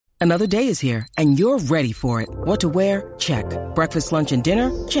Another day is here, and you're ready for it. What to wear? Check. Breakfast, lunch, and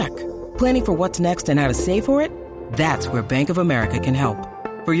dinner? Check. Planning for what's next and how to save for it? That's where Bank of America can help.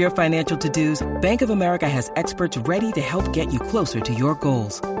 For your financial to-dos, Bank of America has experts ready to help get you closer to your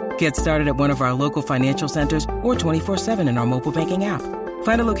goals. Get started at one of our local financial centers or 24/7 in our mobile banking app.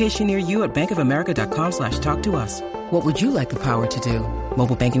 Find a location near you at bankofamerica.com/talktous. What would you like the power to do?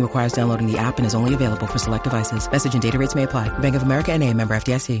 Mobile banking requires downloading the app and is only available for select devices. Message and data rates may apply. Bank of America N.A., member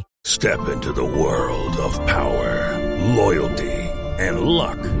FDIC. Step into the world of power, loyalty, and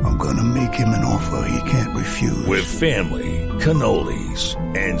luck. I'm gonna make him an offer he can't refuse. With family, cannolis,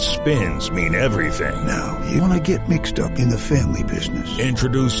 and spins mean everything. Now, you wanna get mixed up in the family business.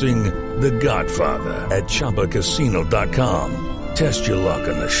 Introducing The Godfather at ChumbaCasino.com. Test your luck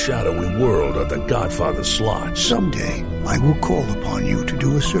in the shadowy world of The Godfather slot. Someday, I will call upon you to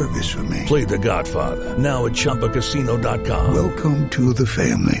do a service for me. Play The Godfather, now at ChumbaCasino.com. Welcome to the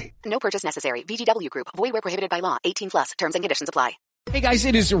family. No purchase necessary. VGW Group. Void where prohibited by law. 18+. Terms and conditions apply. Hey guys,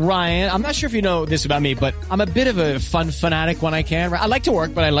 it is Ryan. I'm not sure if you know this about me, but I'm a bit of a fun fanatic when I can. I like to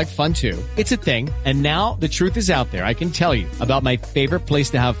work, but I like fun too. It's a thing. And now the truth is out there. I can tell you about my favorite place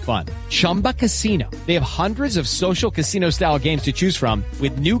to have fun. Chumba Casino. They have hundreds of social casino style games to choose from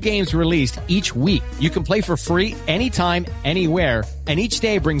with new games released each week. You can play for free anytime, anywhere. And each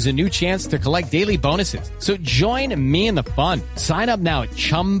day brings a new chance to collect daily bonuses. So join me in the fun. Sign up now at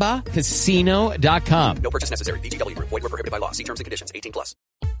ChumbaCasino.com. No purchase necessary. VGW Group. Void where prohibited by law. See terms and conditions. 18+.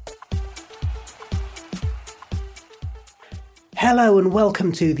 Hello and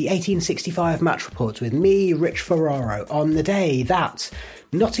welcome to the 1865 Match Report with me, Rich Ferraro, on the day that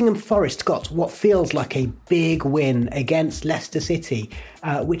Nottingham Forest got what feels like a big win against Leicester City,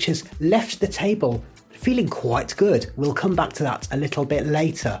 which has left the table feeling quite good. We'll come back to that a little bit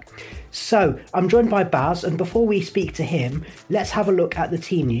later. So, I'm joined by Baz, and before we speak to him, let's have a look at the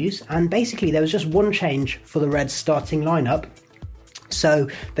team news. And basically, there was just one change for the Reds' starting lineup. So,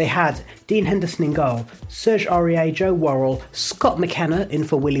 they had Dean Henderson in goal, Serge Aurier, Joe Worrell, Scott McKenna in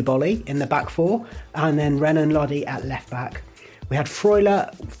for Willy Bolly in the back four, and then Renan Lodi at left back. We had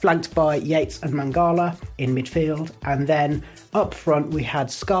Freuler flanked by Yates and Mangala in midfield, and then up front we had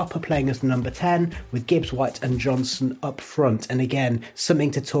Scarpa playing as the number 10 with Gibbs, White and Johnson up front, and again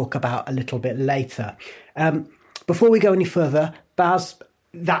something to talk about a little bit later. Before we go any further, Baz,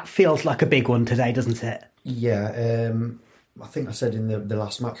 that feels like a big one today, doesn't it? Yeah, I think I said in the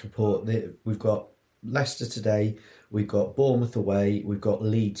last match report that we've got Leicester today, we've got Bournemouth away, we've got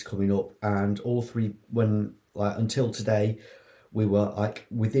Leeds coming up, and all three, until today, we were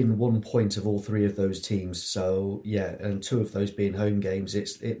within 1 point of all three of those teams. So yeah, and two of those being home games.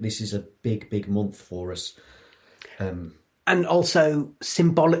 This is a big month for us. And also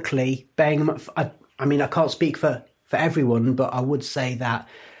symbolically, I can't speak for everyone, but I would say that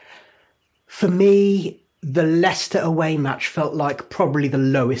for me, the Leicester away match felt like probably the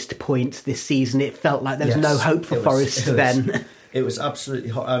lowest point this season. It felt like there was no hope for Forest then. It was absolutely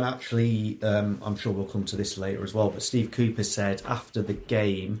hot, and actually, I'm sure we'll come to this later as well, but Steve Cooper said after the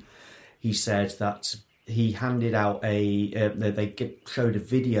game, he said that he handed out showed a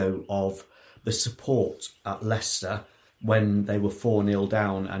video of the support at Leicester when they were 4-0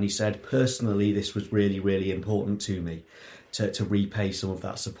 down, and he said, personally, this was really, really important to me to repay some of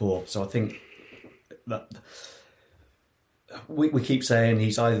that support. So I think that we keep saying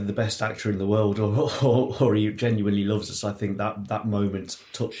he's either the best actor in the world or he genuinely loves us. I think that moment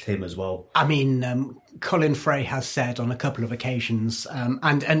touched him as well. I mean, Colin Frey has said on a couple of occasions,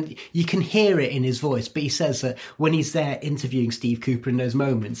 and you can hear it in his voice, but he says that when he's there interviewing Steve Cooper in those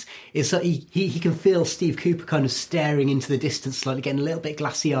moments, it's like he can feel Steve Cooper kind of staring into the distance, slightly getting a little bit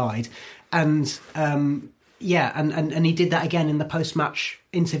glassy-eyed. And and he did that again in the post-match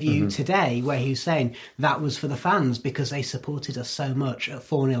interview today, where he was saying that was for the fans because they supported us so much at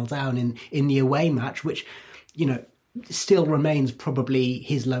 4-0 down in the away match, which, you know, still remains probably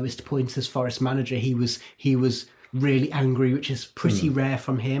his lowest point as Forest manager. He was really angry, which is pretty rare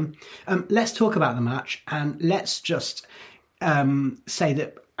from him. Let's talk about the match, and let's just say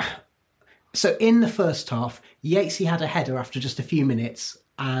that. So in the first half, Yatesy had a header after just a few minutes,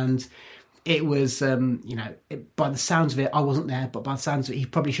 and it was, by the sounds of it, I wasn't there, but by the sounds of it, he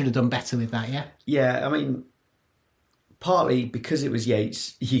probably should have done better with that, yeah? Yeah, I mean, partly because it was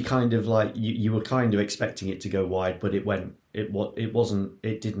Yates, he kind of you were kind of expecting it to go wide, but it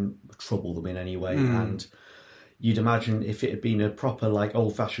didn't trouble them in any way. And you'd imagine if it had been a proper,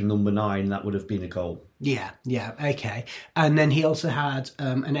 old-fashioned number 9, that would have been a goal. Yeah, okay. And then he also had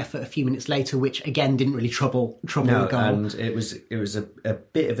an effort a few minutes later, which again didn't really trouble the goal. And it was a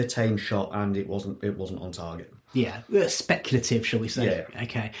bit of a tame shot, and it wasn't on target. Yeah, speculative, shall we say. Yeah.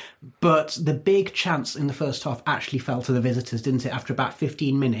 Okay. But the big chance in the first half actually fell to the visitors, didn't it, after about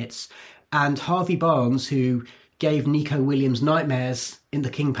 15 minutes? And Harvey Barnes, who gave Nico Williams nightmares in the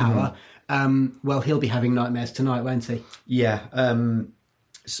King Power, well, he'll be having nightmares tonight, won't he? Yeah.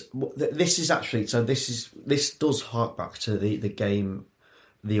 This does hark back to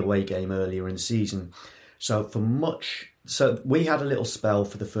the away game earlier in the season. So we had a little spell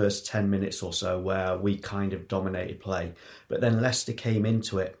for the first 10 minutes or so where we kind of dominated play, but then Leicester came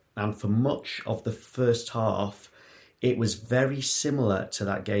into it, and for much of the first half, it was very similar to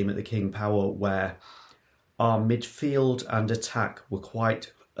that game at the King Power where our midfield and attack were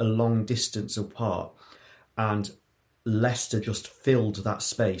quite a long distance apart, and Leicester just filled that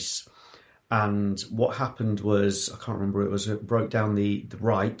space. And what happened was, I can't remember, it broke down the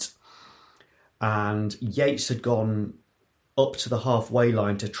right, and Yates had gone up to the halfway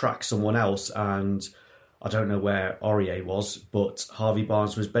line to track someone else, and I don't know where Aurier was, but Harvey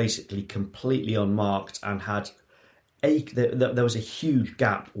Barnes was basically completely unmarked and there was a huge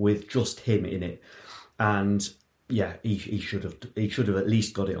gap with just him in it. And yeah, he should have at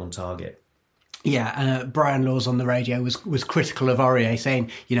least got it on target. Yeah, Brian Laws on the radio was critical of Aurier,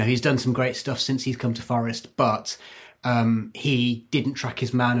 saying, he's done some great stuff since he's come to Forest, but he didn't track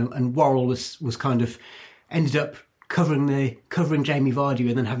his man, and Worrell was kind of ended up covering Jamie Vardy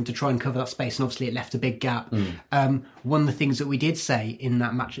and then having to try and cover that space, and obviously it left a big gap. One of the things that we did say in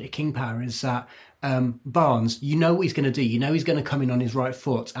that match at King Power is that Barnes, what he's going to do. He's going to come in on his right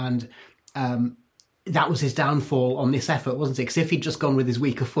foot, and that was his downfall on this effort, wasn't it? Because if he'd just gone with his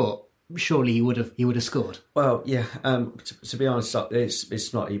weaker foot, surely he would have scored. Well, yeah. To be honest,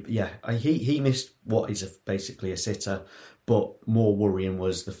 it's not. Yeah, he missed what is basically a sitter. But more worrying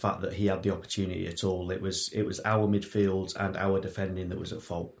was the fact that he had the opportunity at all. It was our midfield and our defending that was at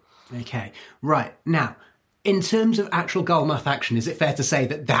fault. Okay, right. Now, in terms of actual goalmouth action, is it fair to say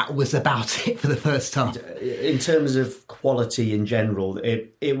that was about it for the first half? In terms of quality in general,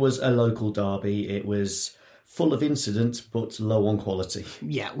 it was a local derby. It was full of incident, but low on quality.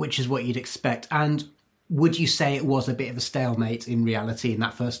 Yeah, which is what you'd expect. And would you say it was a bit of a stalemate in reality in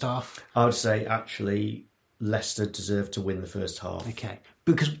that first half? I would say, actually, Leicester deserved to win the first half. Okay.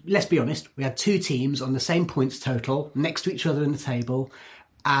 Because, let's be honest, we had two teams on the same points total, next to each other in the table,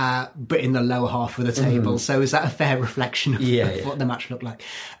 but in the lower half of the table. So is that a fair reflection of what the match looked like?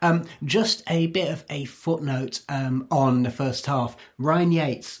 Just a bit of a footnote on the first half. Ryan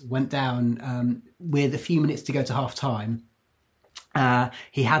Yates went down with a few minutes to go to half-time.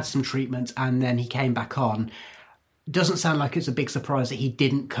 He had some treatment and then he came back on. Doesn't sound like it's a big surprise that he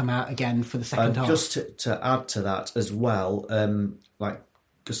didn't come out again for the second half. Just to add to that as well, like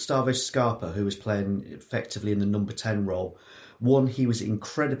Gustavo Scarpa, who was playing effectively in the number 10 role, he was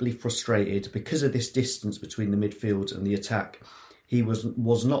incredibly frustrated because of this distance between the midfield and the attack. He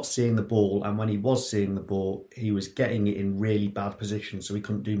was not seeing the ball, and when he was seeing the ball, he was getting it in really bad positions, so he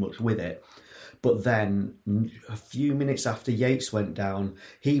couldn't do much with it. But then, a few minutes after Yates went down,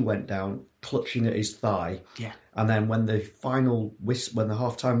 he went down clutching at his thigh. Yeah. And then when the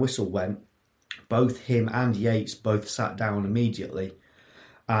half-time whistle went, both him and Yates both sat down immediately.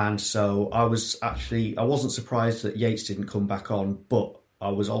 And so I wasn't surprised that Yates didn't come back on, but I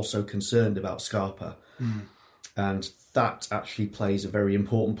was also concerned about Scarpa. And that actually plays a very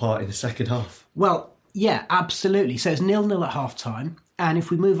important part in the second half. Well, yeah, absolutely. So it's 0-0 at half-time. And if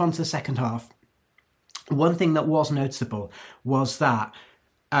we move on to the second half, one thing that was noticeable was that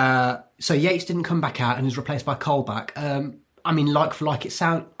so Yates didn't come back out and is replaced by Colback. Like for like,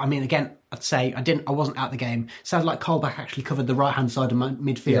 again, I'd say I wasn't at the game. Sounds like Colback actually covered the right hand side of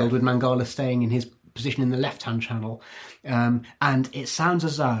midfield with Mangala staying in his position in the left hand channel. And it sounds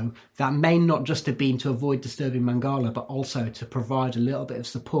as though that may not just have been to avoid disturbing Mangala, but also to provide a little bit of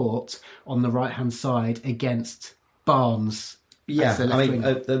support on the right hand side against Barnes. Yeah,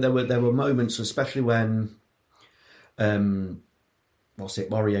 there were moments, especially when Aurier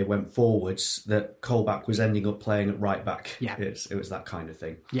went forwards, that Colback was ending up playing at right back. Yeah. It was that kind of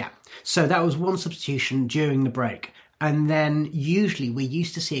thing. Yeah. So that was one substitution during the break. And then usually we're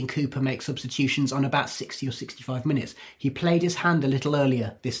used to seeing Cooper make substitutions on about 60 or 65 minutes. He played his hand a little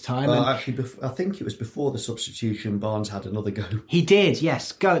earlier this time. Actually, I think it was before the substitution, Barnes had another go. He did,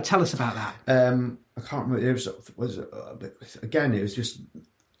 yes. Go, tell us about that. I can't remember. It was just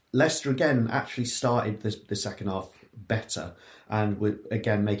Leicester again actually started the second half better and were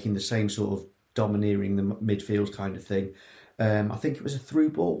again making the same sort of domineering the midfield kind of thing. I think it was a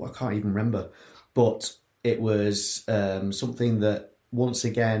through ball. I can't even remember, but it was something that once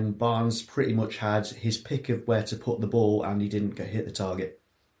again Barnes pretty much had his pick of where to put the ball, and he didn't hit the target.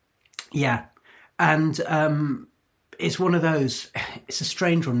 Yeah. And it's one of those, it's a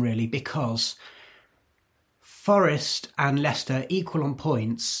strange one really, because Forest and Leicester equal on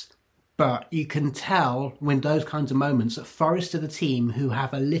points, but you can tell when those kinds of moments that Forest are the team who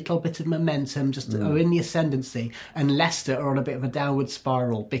have a little bit of momentum, just are in the ascendancy, and Leicester are on a bit of a downward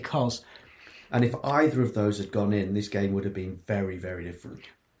spiral because... And if either of those had gone in, this game would have been very, very different.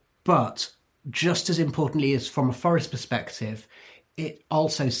 But just as importantly as from a Forest perspective, it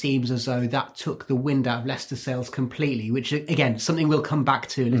also seems as though that took the wind out of Leicester's sails completely, which, again, something we'll come back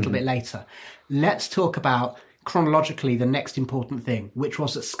to a little bit later. Let's talk about, chronologically, the next important thing, which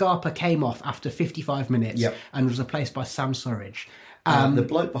was that Scarpa came off after 55 minutes and was replaced by Sam Surridge. The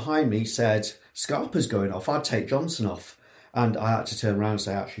bloke behind me said, Scarpa's going off, I'd take Johnson off. And I had to turn around and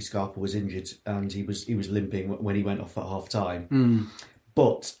say, actually, Scarpa was injured and he was limping when he went off at half-time.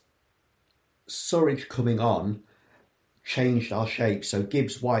 But Surridge coming on changed our shape. So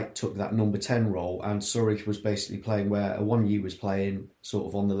Gibbs-White took that number 10 role and Surridge was basically playing where Awoniyi was playing sort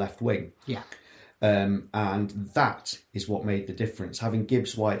of on the left wing. Yeah. And that is what made the difference. Having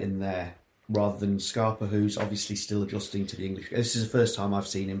Gibbs-White in there rather than Scarpa, who's obviously still adjusting to the English. This is the first time I've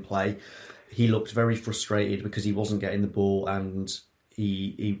seen him play. He looked very frustrated because he wasn't getting the ball and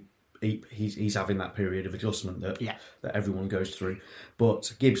he's having that period of adjustment that everyone goes through.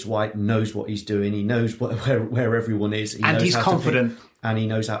 But Gibbs-White knows what he's doing. He knows where everyone is. And he's confident. And he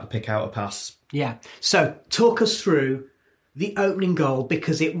knows how to pick out a pass. Yeah. So talk us through the opening goal,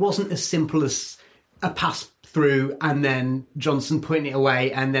 because it wasn't as simple as a pass through and then Johnson putting it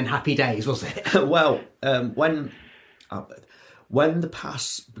away and then happy days, was it? Well, when the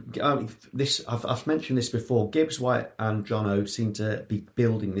pass, I've mentioned this before, Gibbs-White and Jono seem to be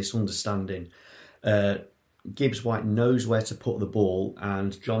building this understanding. Gibbs-White knows where to put the ball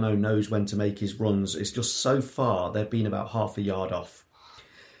and Jono knows when to make his runs. It's just so far, they've been about half a yard off.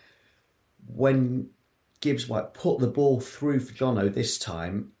 When Gibbs-White put the ball through for Jono this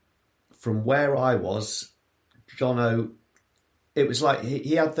time, from where I was, Jono, it was like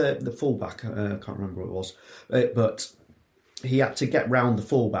he had the fullback, I can't remember what it was, but he had to get round the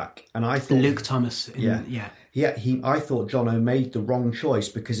fullback, and I thought Luke Thomas. I thought Jono made the wrong choice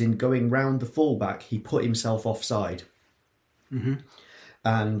because in going round the fullback, he put himself offside, and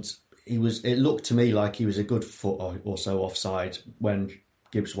it looked to me like he was a good foot or so offside when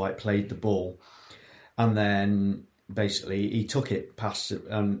Gibbs-White played the ball, and then basically he took it past,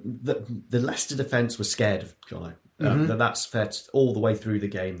 and the Leicester defence was scared of Jono. That's fair all the way through the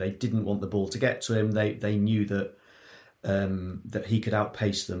game. They didn't want the ball to get to him. They knew that. That he could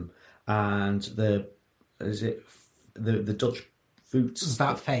outpace them, and the Dutch boots,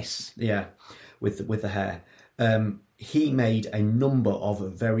 that face, with the hair. He made a number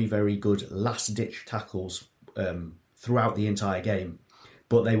of very, very good last ditch tackles throughout the entire game,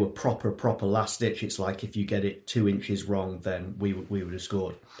 but they were proper last ditch. It's like if you get it 2 inches wrong, then we would have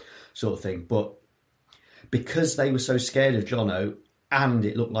scored, sort of thing. But because they were so scared of Jono, and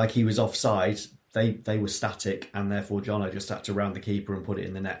it looked like he was offside. They were static, and therefore Jono just had to round the keeper and put it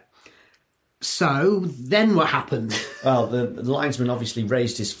in the net. So then what happened? Well, the linesman obviously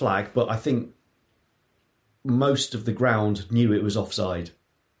raised his flag, but I think most of the ground knew it was offside.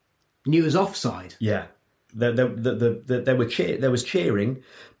 Knew it was offside? Yeah. There was cheering,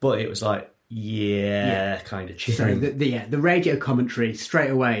 but it was like, kind of cheering. So the radio commentary,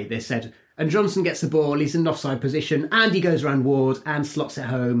 straight away, they said, and Johnson gets the ball, he's in an offside position, and he goes around Ward and slots it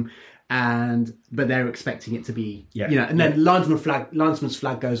home. But they're expecting it to be, then linesman's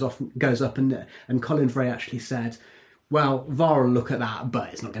flag goes up, and Colin Frey actually said, "Well, VAR will look at that,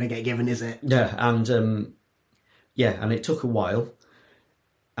 but it's not going to get given, is it?" Yeah, and it took a while,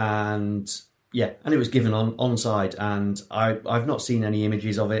 and it was given onside, and I've not seen any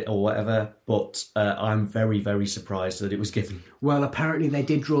images of it or whatever, but I'm very, very surprised that it was given. Well, apparently they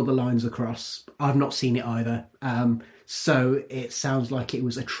did draw the lines across. I've not seen it either. So it sounds like it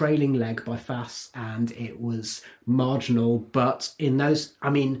was a trailing leg by Fass and it was marginal. But in those,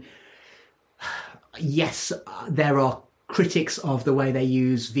 yes, there are critics of the way they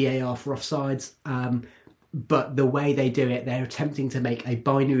use VAR for offsides. But the way they do it, they're attempting to make a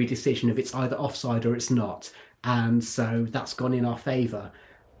binary decision if it's either offside or it's not. And so that's gone in our favour.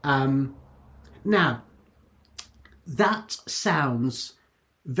 Now, that sounds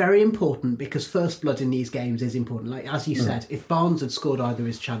very important because first blood in these games is important. Like, as you said, if Barnes had scored either of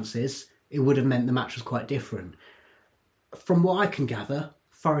his chances, it would have meant the match was quite different. From what I can gather,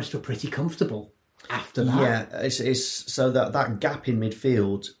 Forest were pretty comfortable after that. Yeah, it's so that gap in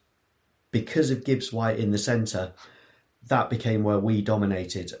midfield, because of Gibbs-White in the centre, that became where we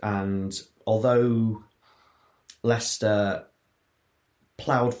dominated. And although Leicester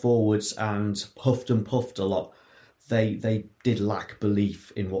ploughed forwards and huffed and puffed a lot, they did lack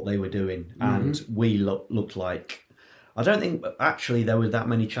belief in what they were doing. And we looked like... I don't think actually there were that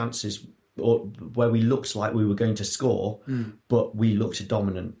many chances where we looked like we were going to score, but we looked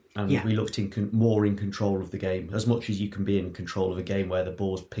dominant and we looked more in control of the game, as much as you can be in control of a game where the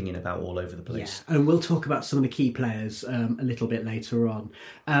ball's pinging about all over the place. Yeah. And we'll talk about some of the key players a little bit later on.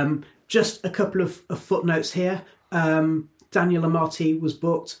 Just a couple of footnotes here. Daniel Amati was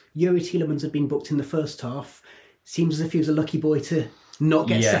booked. Yuri Tielemans had been booked in the first half. Seems as if he was a lucky boy to not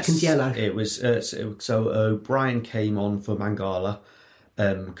get second yellow. It was so O'Brien came on for Mangala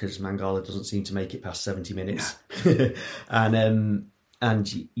because Mangala doesn't seem to make it past 70 minutes, and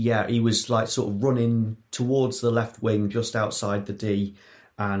he was like sort of running towards the left wing just outside the D,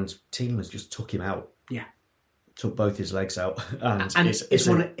 and Tielemans just took him out. Yeah, took both his legs out, and it's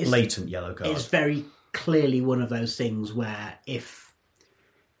a blatant yellow card. It's very clearly one of those things where if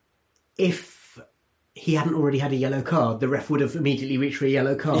he hadn't already had a yellow card, the ref would have immediately reached for a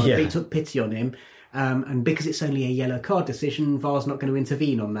yellow card. Yeah. They took pity on him. And because it's only a yellow card decision, VAR's not going to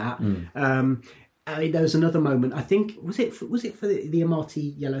intervene on that. There was another moment, I think, was it for the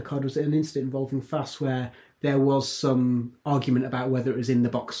Amati yellow card? Was it an incident involving Fass where there was some argument about whether it was in the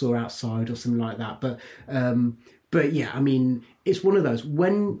box or outside or something like that? But yeah, I mean, it's one of those.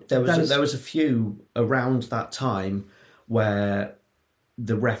 When there was a few around that time where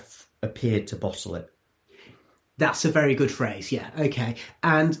the ref appeared to bottle it. That's a very good phrase, yeah. Okay.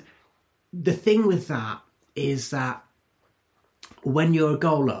 And the thing with that is that when you're a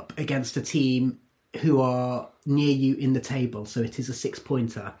goal up against a team who are near you in the table, so it is a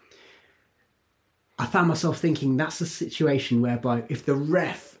 6-pointer, I found myself thinking that's a situation whereby if the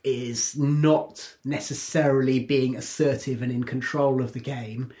ref is not necessarily being assertive and in control of the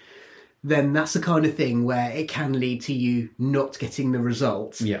game, then that's the kind of thing where it can lead to you not getting the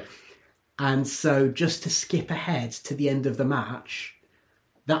result. Yeah. And so just to skip ahead to the end of the match,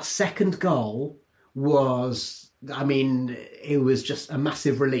 that second goal was, I mean, it was just a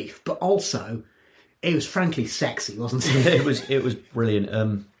massive relief. But also, it was frankly sexy, wasn't it? It was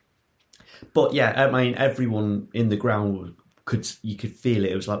brilliant. But yeah, I mean, everyone in the ground you could feel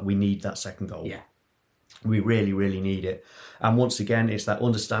it. It was like, we need that second goal. Yeah. We really, really need it. And once again, it's that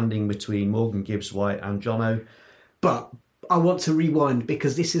understanding between Morgan Gibbs-White and Jono. But I want to rewind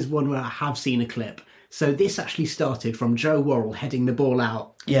because this is one where I have seen a clip. So this actually started from Joe Worrell heading the ball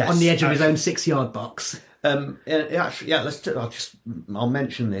out on the edge of his own 6-yard box. I'll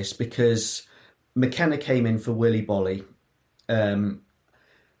mention this because McKenna came in for Willy Bolly, and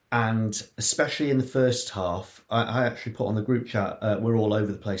especially in the first half, I actually put on the group chat, we're all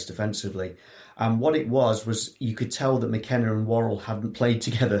over the place defensively. And what it was you could tell that McKenna and Worrell hadn't played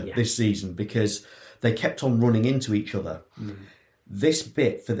together this season because they kept on running into each other. This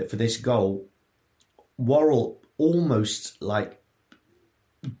bit for this goal, Worrell almost like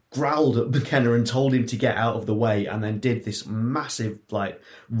growled at McKenna and told him to get out of the way, and then did this massive, like,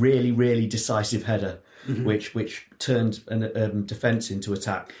 really, really decisive header, which turned defence into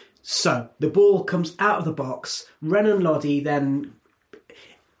attack. So the ball comes out of the box. Renan Lodi then,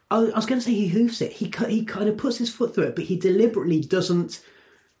 I was going to say he hoofs it. He kind of puts his foot through it, but he deliberately doesn't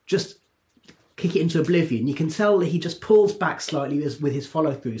just kick it into oblivion. You can tell that he just pulls back slightly with his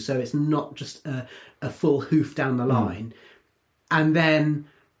follow through, so it's not just a full hoof down the line. And then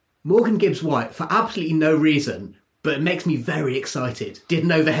Morgan Gibbs-White, for absolutely no reason, but it makes me very excited, did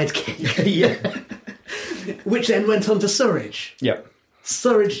an overhead kick. Which then went on to Surridge. Yeah.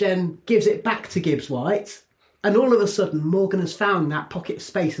 Surridge then gives it back to Gibbs-White, and all of a sudden Morgan has found that pocket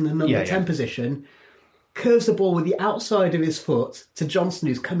space in the number 10 position, curves the ball with the outside of his foot to Johnson,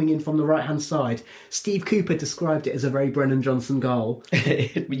 who's coming in from the right-hand side. Steve Cooper described it as a very Brennan Johnson goal.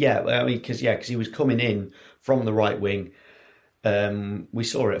 Yeah, I mean, because he was coming in from the right wing. We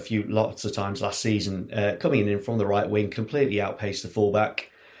saw it lots of times last season. Coming in from the right wing, completely outpaced the fullback.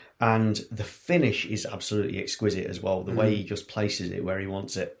 And the finish is absolutely exquisite as well. The way he just places it where he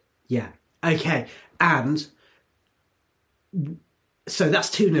wants it. Yeah. Okay. And so that's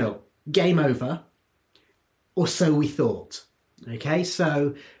 2-0. Game over. Or so we thought. Okay,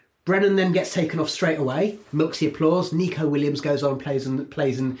 so Brennan then gets taken off straight away. Milks the applause. Nico Williams goes on and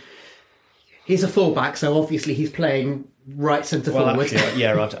plays and he's a fullback, so obviously he's playing right centre forward. Actually,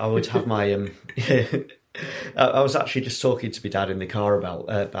 I would have my... I was actually just talking to my dad in the car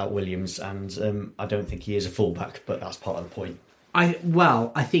about Williams, and I don't think he is a fullback, but that's part of the point. I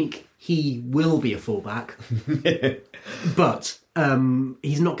think he will be a fullback, but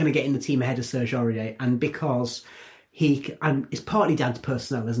he's not going to get in the team ahead of Serge Aurier, and because it's partly down to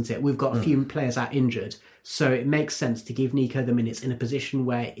personnel, isn't it? We've got a few players out injured, So it makes sense to give Nico the minutes in a position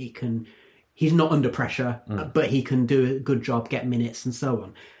where he's not under pressure, but he can do a good job, get minutes and so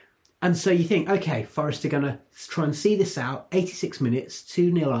on. And so you think, okay, Forest are going to try and see this out, 86 minutes,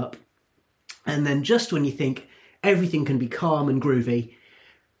 2-0 up. And then just when you think everything can be calm and groovy,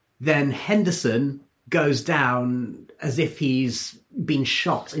 then Henderson goes down as if he's been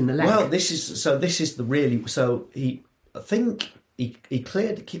shot in the leg. Well, this is the really... So I think he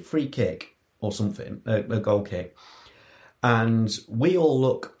cleared a free kick or something, a goal kick. And we all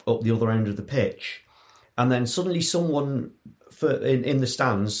look up the other end of the pitch. And then suddenly someone... in the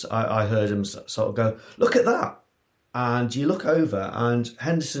stands, I heard him sort of go, "Look at that!" And you look over, and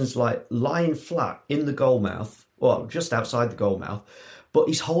Henderson's like lying flat in the goal mouth, well, just outside the goal mouth, but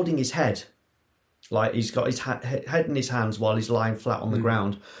he's holding his head, like he's got his head in his hands while he's lying flat on the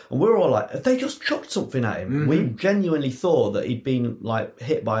ground. And we're all like, "Have they just chucked something at him?" We genuinely thought that he'd been like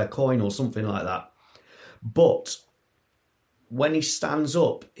hit by a coin or something like that, but when he stands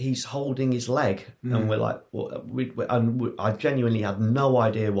up, he's holding his leg, and we're like, I genuinely had no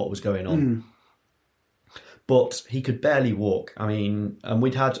idea what was going on. But he could barely walk. I mean, and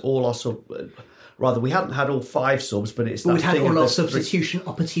we'd had all our we hadn't had all 5 subs, but it's. But we'd had all our substitution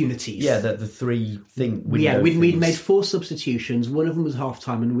opportunities. Yeah, the 3 thing. We'd made 4 substitutions. One of them was half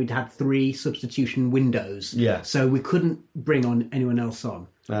time, and we'd had 3 substitution windows. Yeah. So we couldn't bring on anyone else on.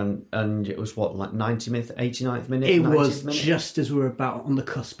 And it was what, like 89th minute? It was just as we were about on the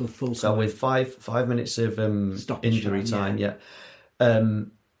cusp of full time. So with 5 minutes of injury time, yeah.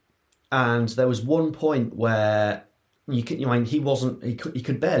 And there was one point where he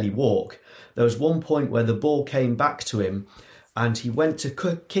could barely walk. There was one point where the ball came back to him, and he went to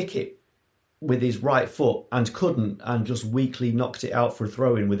kick it with his right foot and couldn't, and just weakly knocked it out for a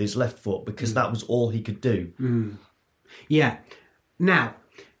throw-in with his left foot because that was all he could do. Yeah. Now,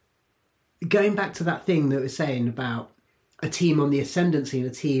 going back to that thing that we're saying about a team on the ascendancy and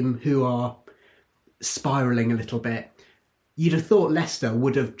a team who are spiralling a little bit, you'd have thought Leicester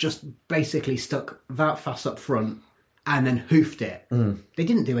would have just basically stuck Wout Faes up front and then hoofed it. They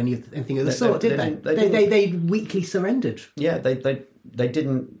didn't do anything of the sort, did they? They weakly surrendered. Yeah, they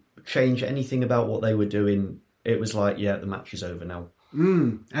didn't change anything about what they were doing. It was like, yeah, the match is over now.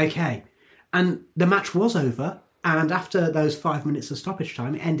 Okay. And the match was over. And after those 5 minutes of stoppage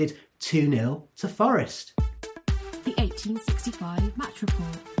time, it ended 2-0 to Forest. The 1865 match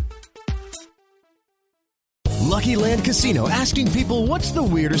report. Lucky Land Casino, asking people, what's the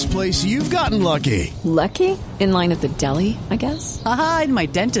weirdest place you've gotten lucky? Lucky? In line at the deli, I guess? Aha, in my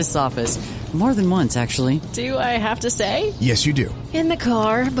dentist's office. More than once, actually. Do I have to say? Yes, you do. In the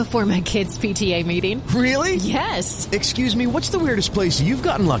car before my kids' PTA meeting. Really? Yes. Excuse me, what's the weirdest place you've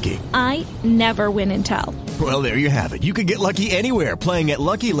gotten lucky? I never win and tell. Well, there you have it. You can get lucky anywhere, playing at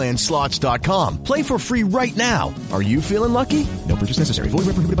LuckyLandSlots.com. Play for free right now. Are you feeling lucky? No purchase necessary. Void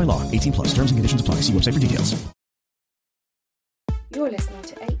where prohibited by law. 18+. Terms and conditions apply. See website for details. You're listening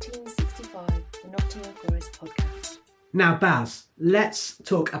to 1865, the Nottingham Forest podcast. Now, Baz, let's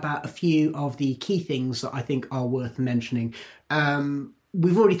talk about a few of the key things that I think are worth mentioning.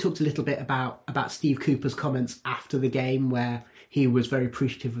 We've already talked a little bit about Steve Cooper's comments after the game, where he was very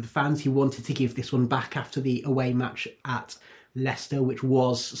appreciative of the fans. He wanted to give this one back after the away match at Leicester, which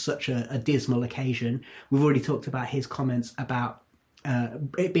was such a dismal occasion. We've already talked about his comments about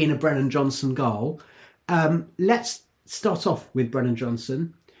it being a Brennan Johnson goal. Let's start off with Brennan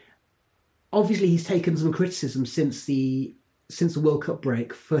Johnson. Obviously, he's taken some criticism since the World Cup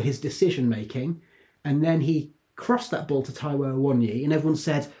break for his decision making, and then he crossed that ball to Taiwo Awoniyi, and everyone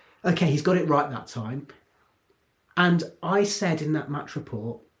said, "Okay, he's got it right that time." And I said in that match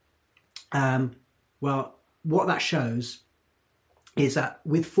report, well, what that shows is that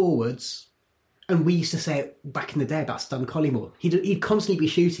with forwards, and we used to say it back in the day about Stan Collymore, he'd constantly be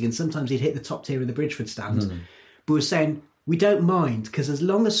shooting, and sometimes he'd hit the top tier of the Bridgeford stand. But we're saying, we don't mind, because as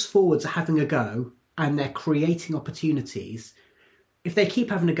long as forwards are having a go and they're creating opportunities, if they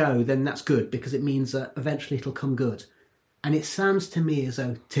keep having a go, then that's good, because it means that eventually it'll come good. And it sounds to me as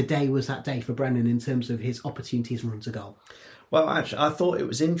though today was that day for Brennan in terms of his opportunities and runs a goal. Well, actually, I thought it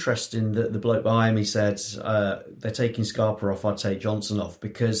was interesting that the bloke behind me said, they're taking Scarpa off, I'd take Johnson off,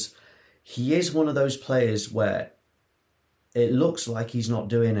 because he is one of those players where it looks like he's not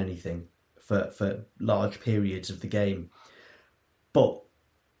doing anything for large periods of the game. But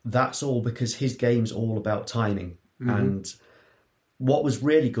that's all because his game's all about timing. And what was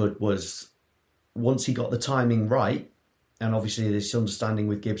really good was once he got the timing right, and obviously this understanding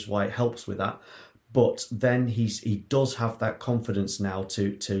with Gibbs White helps with that, but then he does have that confidence now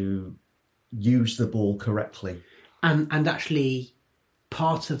to use the ball correctly. And actually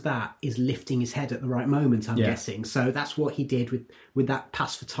part of that is lifting his head at the right moment, I'm guessing. So that's what he did with that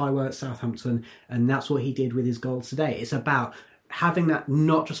pass for Taiwo at Southampton, and that's what he did with his goal today. It's about having that,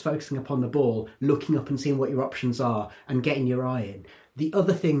 not just focusing upon the ball, looking up and seeing what your options are and getting your eye in. The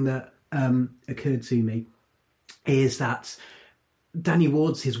other thing that occurred to me is that Danny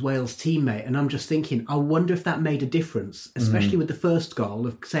Ward's his Wales teammate, and I'm just thinking, I wonder if that made a difference, especially with the first goal,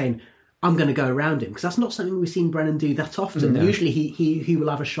 of saying, I'm going to go around him, because that's not something we've seen Brennan do that often. No. Usually he will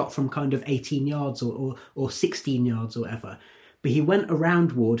have a shot from kind of 18 yards or 16 yards or whatever, but he went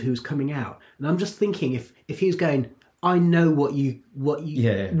around Ward, who was coming out, and I'm just thinking, if he was going, I know what you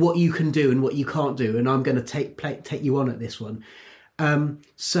can do and what you can't do, and I'm going to take you on at this one.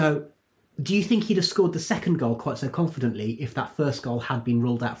 So, do you think he'd have scored the second goal quite so confidently if that first goal had been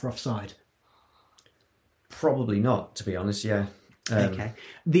ruled out for offside? Probably not, to be honest. Yeah. Okay.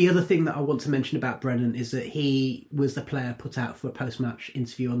 The other thing that I want to mention about Brennan is that he was the player put out for a post-match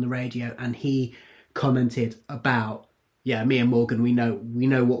interview on the radio, and he commented about, me and Morgan, we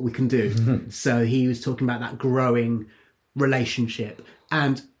know what we can do. So he was talking about that growing relationship,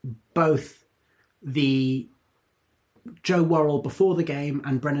 and both the Joe Worrell before the game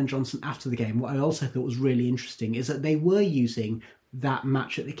and Brennan Johnson after the game, what I also thought was really interesting is that they were using that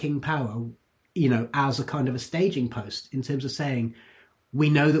match at the King Power, as a kind of a staging post, in terms of saying, we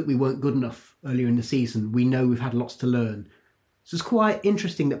know that we weren't good enough earlier in the season. We know we've had lots to learn. So it's quite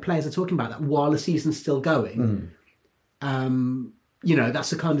interesting that players are talking about that while the season's still going. That's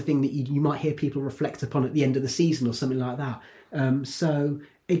the kind of thing that you might hear people reflect upon at the end of the season or something like that. So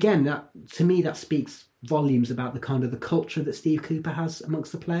again, that, to me, that speaks volumes about the kind of the culture that Steve Cooper has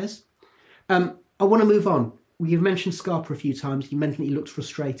amongst the players. I want to move on. You've mentioned Scarpa a few times. You mentioned he looked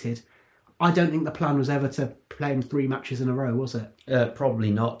frustrated. I don't think the plan was ever to play him 3 matches in a row, was it?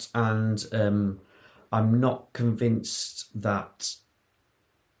 Probably not. And I'm not convinced that...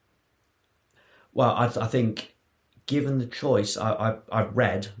 Well, I think given the choice, I've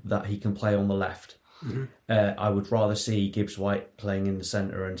read that he can play on the left. Mm-hmm. I would rather see Gibbs White playing in the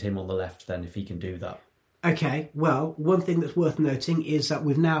centre and him on the left than if he can do that. Okay, well, one thing that's worth noting is that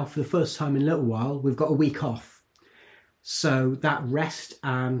we've now, for the first time in a little while, we've got a week off. So that rest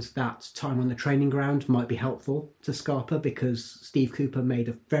and that time on the training ground might be helpful to Scarpa, because Steve Cooper made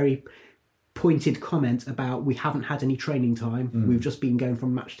a very pointed comment about, we haven't had any training time. We've just been going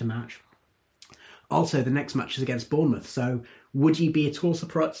from match to match. Also, the next match is against Bournemouth. So would you be at all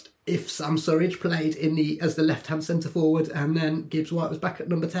surprised if Sam Surridge played as the left-hand centre-forward and then Gibbs White was back at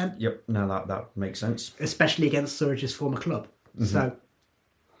number 10? Yep, no, that makes sense. Especially against Surridge's former club. Mm-hmm.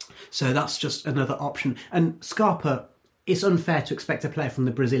 So that's just another option. And Scarpa, it's unfair to expect a player from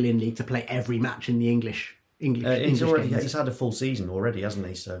the Brazilian league to play every match in the English he's had a full season already, hasn't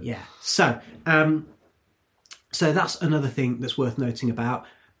he? So yeah. So that's another thing that's worth noting about.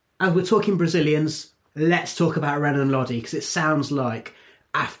 And we're talking Brazilians, let's talk about Renan Lodi, because it sounds like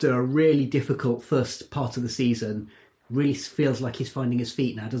after a really difficult first part of the season, really feels like he's finding his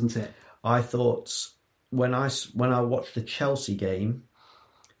feet now, doesn't it? I thought when I watched the Chelsea game,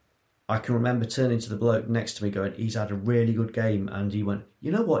 I can remember turning to the bloke next to me going, he's had a really good game. And he went,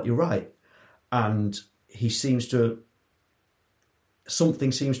 you know what, you're right. And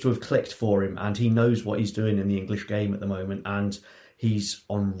something seems to have clicked for him, and he knows what he's doing in the English game at the moment, and he's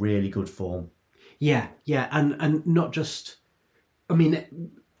on really good form. Yeah, and not just... I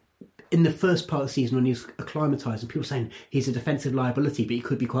mean, in the first part of the season when he was acclimatised, and people saying he's a defensive liability, but he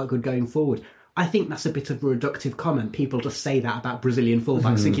could be quite good going forward. I think that's a bit of a reductive comment. People just say that about Brazilian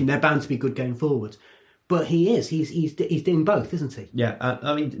fullbacks, thinking they're bound to be good going forward. But he is. He's doing both, isn't he? Yeah,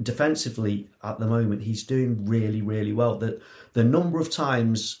 I mean, defensively at the moment, he's doing really, really well. The number of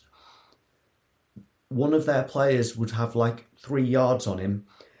times one of their players would have like 3 yards on him,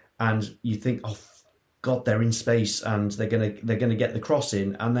 and you think, oh God, they're in space and they're gonna get the cross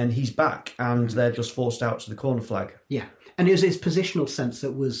in, and then he's back and they're just forced out to the corner flag. Yeah, and it was his positional sense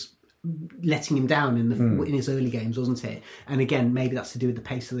that was letting him down in his early games, wasn't it? And again, maybe that's to do with the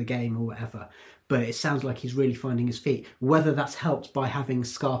pace of the game or whatever. But it sounds like he's really finding his feet. Whether that's helped by having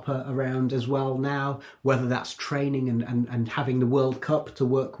Scarpa around as well now, whether that's training and having the World Cup to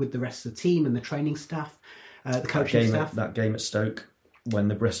work with the rest of the team and the training staff, the coaching staff. That game at Stoke, when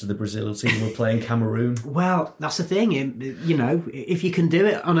the rest of the Brazil team were playing Cameroon. Well, that's the thing. You know, if you can do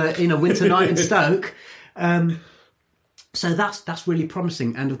it in a winter night in Stoke. So that's really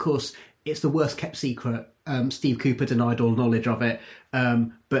promising. And of course, it's the worst kept secret. Steve Cooper denied all knowledge of it.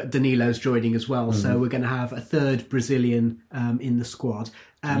 But Danilo's joining as well. So we're going to have a third Brazilian in the squad.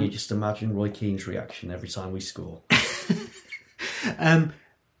 Can you just imagine Roy Keane's reaction every time we score?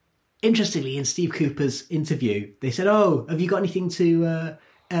 interestingly, in Steve Cooper's interview, they said, "Oh, have you got anything to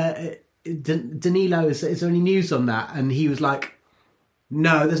Danilo? Is there any news on that?" And he was like,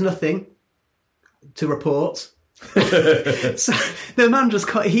 "No, there's nothing to report." So the man just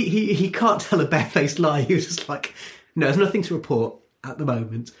he can't tell a barefaced lie. He was just like, "No, there's nothing to report at the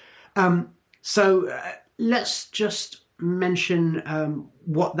moment." So let's just mention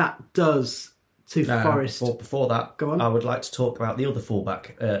what that does to Forest. Before that, go on. I would like to talk about the other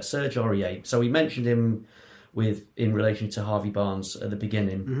fullback, Serge Aurier. So we mentioned him in relation to Harvey Barnes at the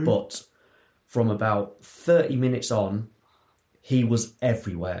beginning, but from about 30 minutes on, he was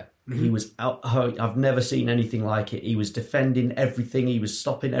everywhere. He was out. I've never seen anything like it. He was defending everything. He was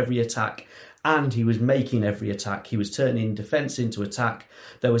stopping every attack, and he was making every attack. He was turning defence into attack.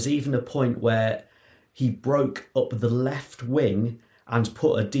 There was even a point where he broke up the left wing and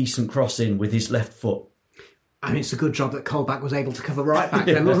put a decent cross in with his left foot. I mean, it's a good job that Colback was able to cover right back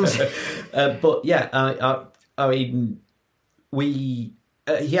then, wasn't it? But yeah, I mean, he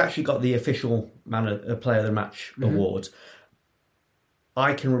actually got the official Player of the Match award.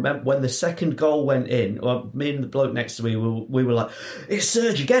 I can remember when the second goal went in, me and the bloke next to me, we were like, it's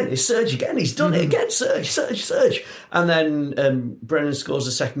Serge again, he's done it again, Serge. And then Brennan scores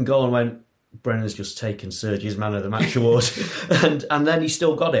the second goal and went, Brennan's just taken Serge's Man of the Match award. and then he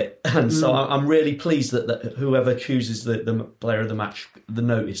still got it. And so I'm really pleased that whoever chooses the Player of the Match, they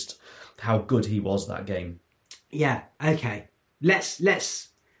noticed how good he was that game. Yeah, okay. Let's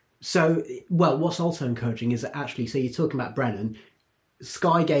so, well, what's also encouraging is that actually, so you're talking about Brennan,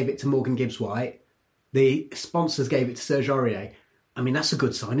 Sky gave it to Morgan Gibbs-White. The sponsors gave it to Serge Aurier. I mean, that's a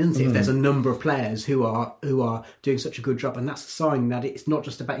good sign, isn't it? If there's a number of players who are doing such a good job, and that's a sign that it's not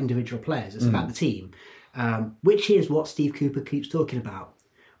just about individual players, it's about the team, which is what Steve Cooper keeps talking about.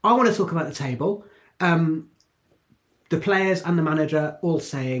 I want to talk about the table. The players and the manager all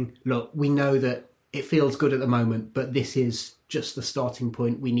saying, look, we know that it feels good at the moment, but this is just the starting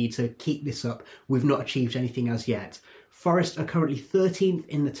point. We need to keep this up. We've not achieved anything as yet. Forest are currently 13th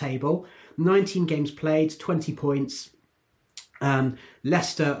in the table, 19 games played, 20 points.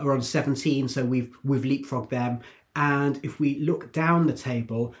 Leicester are on 17, so we've leapfrogged them. And if we look down the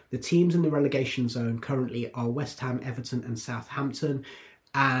table, the teams in the relegation zone currently are West Ham, Everton and Southampton,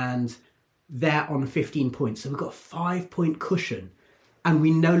 and they're on 15 points. So we've got a 5-point cushion, and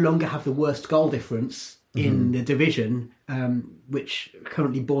we no longer have the worst goal difference in the division, which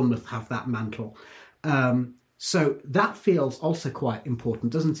currently Bournemouth have that mantle. So that feels also quite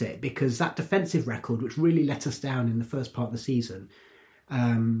important, doesn't it? Because that defensive record, which really let us down in the first part of the season,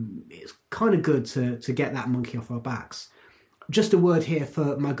 it's kind of good to get that monkey off our backs. Just a word here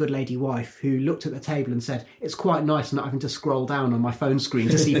for my good lady wife, who looked at the table and said, it's quite nice not having to scroll down on my phone screen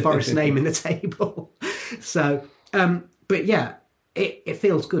to see Forest's name in the table. So, but yeah, it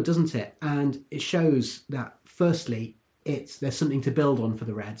feels good, doesn't it? And it shows that, firstly, there's something to build on for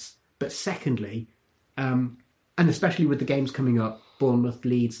the Reds. But secondly, and especially with the games coming up, Bournemouth,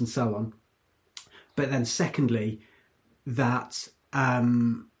 Leeds and so on. But then secondly, that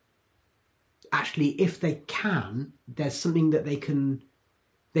actually, if they can, there's something that they can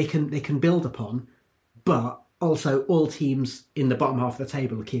build upon, but also all teams in the bottom half of the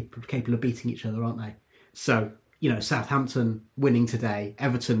table are capable of beating each other, aren't they? So, Southampton winning today,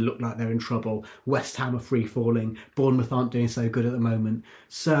 Everton look like they're in trouble, West Ham are free-falling, Bournemouth aren't doing so good at the moment.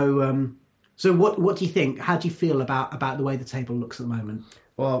 So what do you think? How do you feel about the way the table looks at the moment?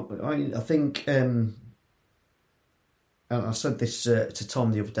 Well, I think, I said this to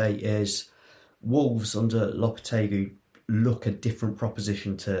Tom the other day, is Wolves under Lopetegui look a different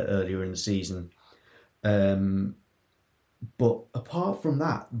proposition to earlier in the season. But apart from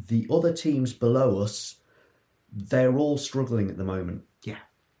that, the other teams below us, they're all struggling at the moment. Yeah.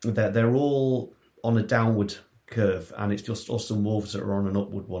 They're all on a downward curve, and it's just us and Wolves that are on an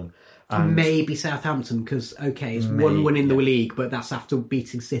upward one. And maybe Southampton, because, it's one win in the league, but that's after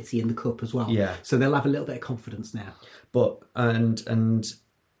beating City in the Cup as well. Yeah. So they'll have a little bit of confidence now. But, and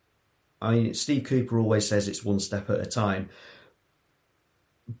Steve Cooper always says it's one step at a time.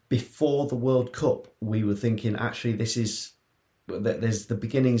 Before the World Cup, we were thinking, actually, there's the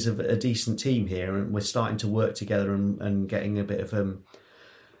beginnings of a decent team here, and we're starting to work together and getting a bit of a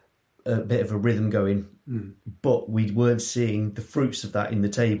rhythm going. But we weren't seeing the fruits of that in the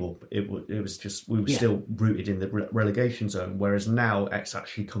table. It was just, we were still rooted in the relegation zone, whereas now it's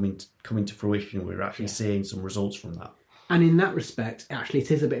actually coming to fruition. We're actually seeing some results from that. And in that respect, actually,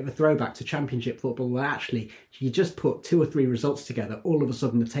 it is a bit of a throwback to Championship football, where actually you just put 2 or 3 results together, all of a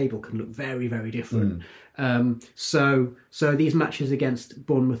sudden the table can look very, very different. So these matches against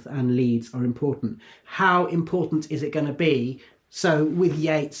Bournemouth and Leeds are important. How important is it going to be So with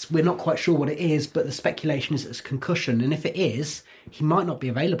Yates, we're not quite sure what it is, but the speculation is it's a concussion. And if it is, he might not be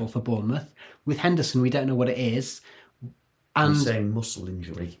available for Bournemouth. With Henderson, we don't know what it is. And he's saying muscle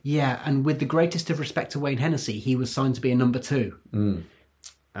injury. Yeah, and with the greatest of respect to Wayne Hennessy, he was signed to be a number 2.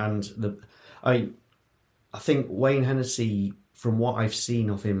 And I think Wayne Hennessy, from what I've seen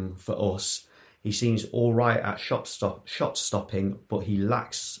of him for us, he seems all right at shot stopping, but he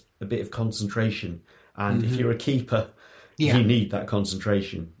lacks a bit of concentration. And if you're a keeper, you need that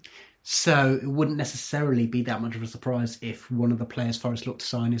concentration. So it wouldn't necessarily be that much of a surprise if one of the players Forest look to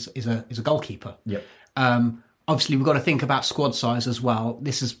sign is a goalkeeper. Yep. Obviously, we've got to think about squad size as well.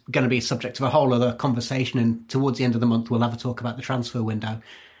 This is going to be a subject of a whole other conversation, and towards the end of the month, we'll have a talk about the transfer window.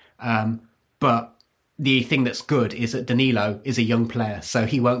 But the thing that's good is that Danilo is a young player, so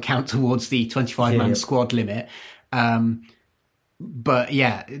he won't count towards the 25-man squad limit. But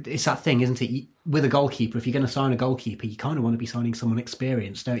yeah, it's that thing, isn't it? With a goalkeeper, if you're going to sign a goalkeeper, you kind of want to be signing someone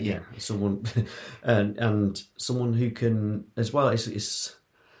experienced, don't you? Yeah, someone and someone who can as well. It's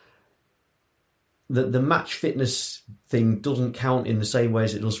the match fitness thing doesn't count in the same way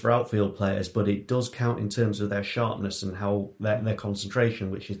as it does for outfield players, but it does count in terms of their sharpness and how their concentration,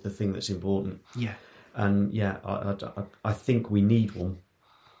 which is the thing that's important. Yeah, and I think we need one.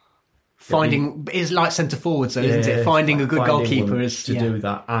 Finding is like centre forwards, though, isn't it? Finding a good goalkeeper is to do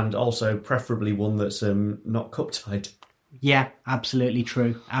that, and also preferably one that's not cup tied. Yeah, absolutely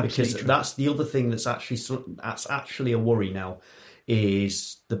true. Because that's the other thing that's actually a worry now.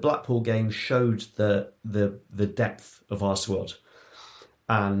 Is the Blackpool game showed the depth of our squad,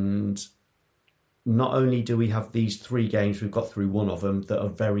 and not only do we have these 3 games, we've got through one of them that are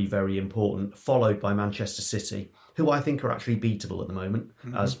very, very important, followed by Manchester City, who I think are actually beatable at the moment,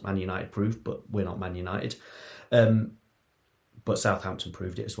 as Man United proved, but we're not Man United. But Southampton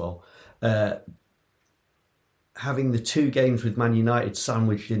proved it as well. Having the 2 games with Man United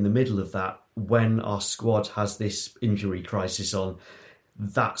sandwiched in the middle of that, when our squad has this injury crisis on,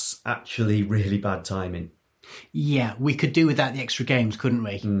 that's actually really bad timing. Yeah, we could do without the extra games, couldn't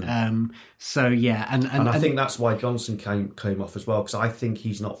we? So yeah, and I think that's why Johnson came off as well, because I think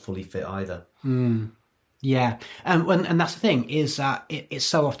he's not fully fit either. Yeah, and that's the thing, is that it's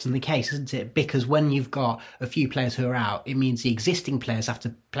so often the case, isn't it? Because when you've got a few players who are out, it means the existing players have to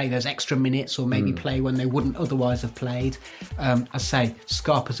play those extra minutes, or maybe play when they wouldn't otherwise have played. I say,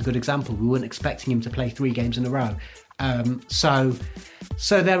 Scarpa's a good example. We weren't expecting him to play 3 games in a row. So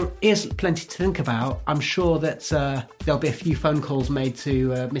there is plenty to think about. I'm sure that there'll be a few phone calls made to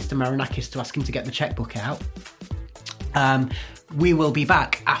Mr. Marinakis to ask him to get the checkbook out. We will be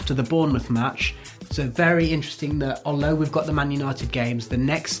back after the Bournemouth match. So very interesting that although we've got the Man United games, the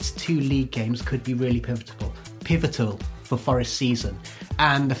next 2 league games could be really pivotal for Forest's season.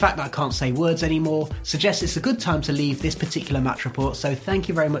 And the fact that I can't say words anymore suggests it's a good time to leave this particular match report. So thank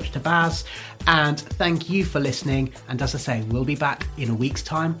you very much to Baz, and thank you for listening. And as I say, we'll be back in a week's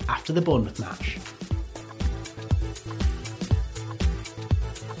time after the Bournemouth match.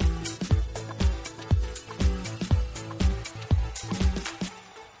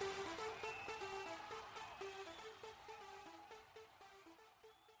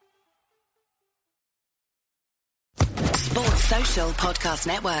 Social Podcast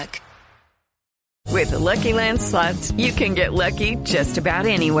Network. With the Lucky Land Slots, you can get lucky just about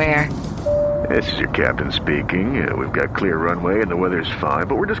anywhere. This is your captain speaking. We've got clear runway and the weather's fine,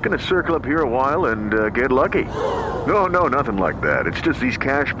 but we're just going to circle up here a while and get lucky. No, nothing like that. It's just these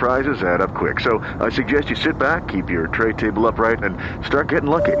cash prizes add up quick. So I suggest you sit back, keep your tray table upright, and start getting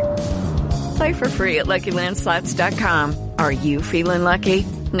lucky. Play for free at LuckyLandSlots.com. Are you feeling lucky?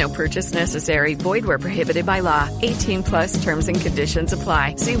 No purchase necessary. Void where prohibited by law. 18+ terms and conditions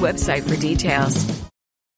apply. See website for details.